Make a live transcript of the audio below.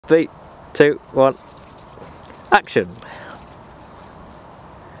3, 2, 1, action.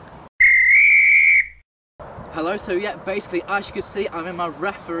 Hello, so yeah, basically as you can see I'm in my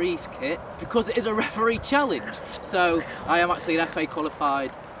referee's kit because it is a referee challenge. So I am actually an FA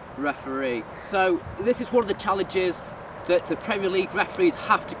qualified referee. So this is one of the challenges that the Premier League referees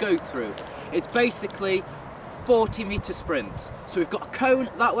have to go through. It's basically 40-metre sprints. So we've got a cone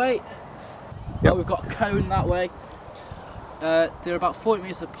that way, Yep. we've got a cone that way. They're about 40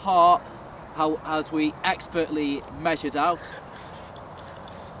 metres apart, as we expertly measured out.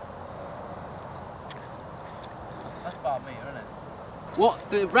 That's about me, isn't it? What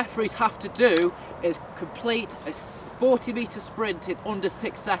the referees have to do is complete a 40-metre sprint in under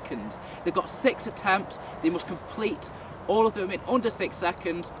 6 seconds. They've got 6 attempts, they must complete all of them in under 6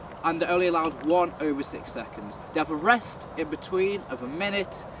 seconds, and they're only allowed 1 over 6 seconds. They have a rest in between of a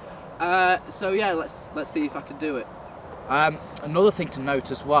minute. So yeah, let's see if I can do it. Another thing to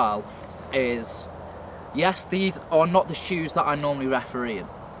note as well is, yes, these are not the shoes that I normally referee in.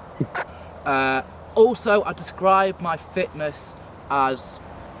 Also, I describe my fitness as,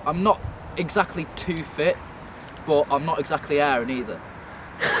 I'm not exactly too fit, but I'm not exactly Aaron either.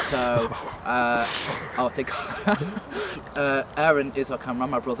 So, I think Aaron is our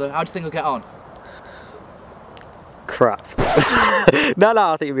cameraman, my brother. How do you think I'll get on? Crap. No,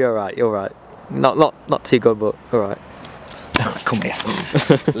 I think you'll be alright, you're alright. Not too good, but alright. Come here.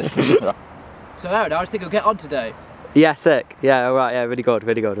 Listen. So Aaron, how do you think I'll get on today? Yeah, sick. Yeah, alright, yeah, really good.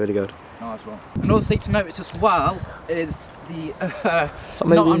 Nice one. Another thing to notice as well is the,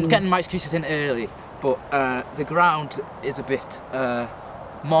 I'm getting my excuses in early, but the ground is a bit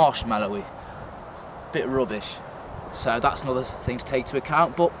marshmallowy, bit rubbish. So that's another thing to take into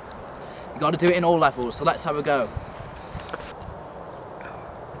account, but you got to do it in all levels, so let's have a go.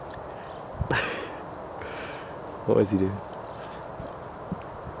 What is he doing?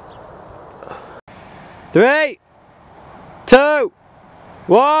 3, 2,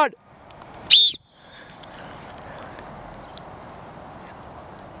 1.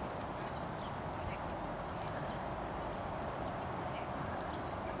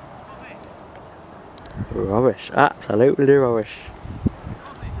 Rubbish, absolutely rubbish.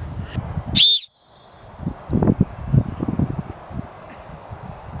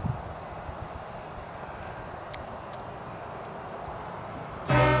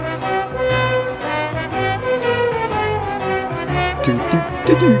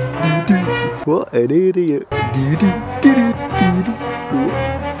 What an idiot.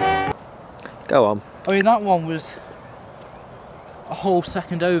 Go on. I mean, that one was a whole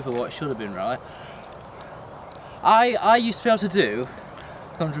second over what it should have been, right? I used to be able to do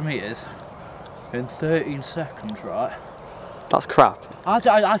 100 metres in 13 seconds, right? That's crap.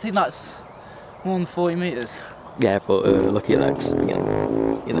 I think that's more than 40 metres. Yeah, but look at your legs.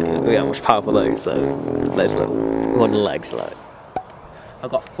 You know how much powerful those, so those little one legs, like. I've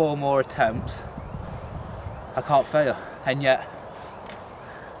got 4 more attempts. I can't fail, and yet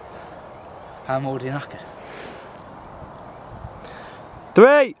I'm already knackered.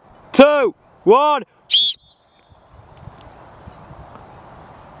 3, 2, 1.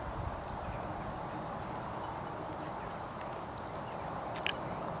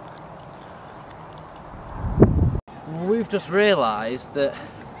 We've just realised that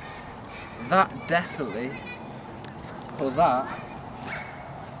definitely, or that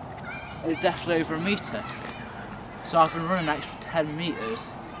is definitely over a metre. So I've been running an extra 10 metres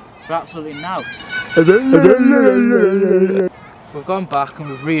for absolutely nout. We've gone back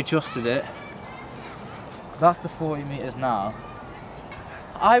and we've readjusted it. That's the 40 metres now.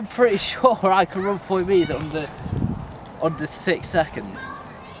 I'm pretty sure I can run 40 metres under 6 seconds.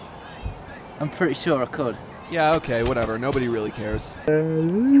 I'm pretty sure I could. Yeah, okay, whatever. Nobody really cares.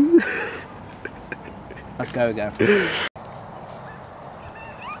 Let's go again.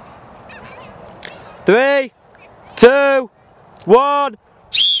 3, 2, 1.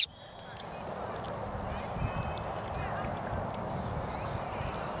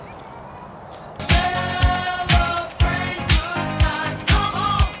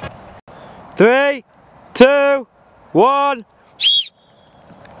 Three, 2, 1.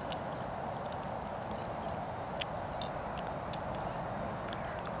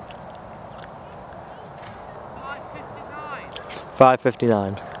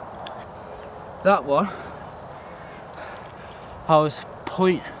 5:59. That one, I was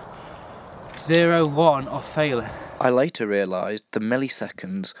 0.01 off failing. I later realised the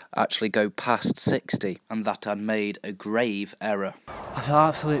milliseconds actually go past 60 and that I'd made a grave error. I feel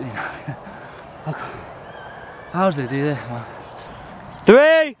absolutely how did they do this, man?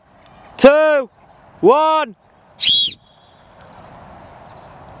 3, 2, 1.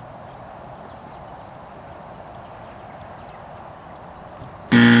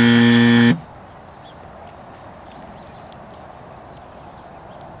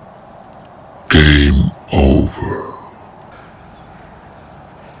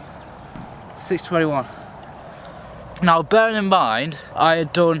 6:21. Now bearing in mind, I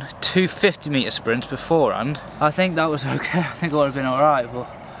had done 2 50-metre sprints beforehand. I think that was okay, I think I would have been alright, but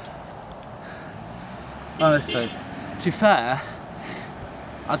honestly, to be fair,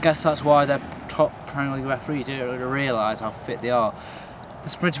 I guess that's why they're top Premier League referees, they don't realise how fit they are. They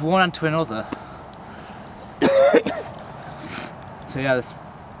sprint from one end to another. So yeah,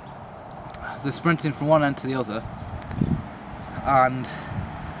 they're sprinting from one end to the other, and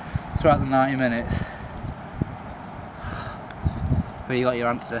throughout the 90 minutes, but you got your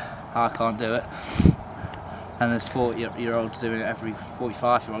answer, I can't do it. And there's 40-year-olds doing it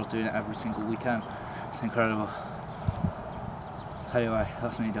 45-year-olds doing it every single weekend. It's incredible. Anyway,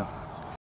 that's me done.